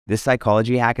This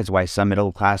psychology hack is why some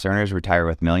middle class earners retire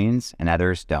with millions and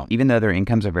others don't. Even though their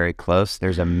incomes are very close,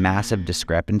 there's a massive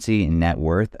discrepancy in net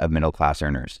worth of middle class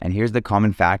earners. And here's the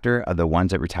common factor of the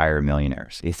ones that retire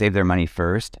millionaires. They save their money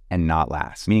first and not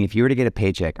last. Meaning if you were to get a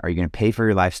paycheck, are you going to pay for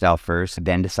your lifestyle first,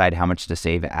 then decide how much to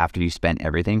save after you spent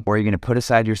everything? Or are you going to put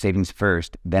aside your savings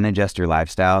first, then adjust your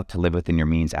lifestyle to live within your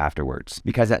means afterwards?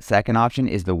 Because that second option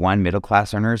is the one middle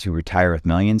class earners who retire with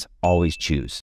millions always choose.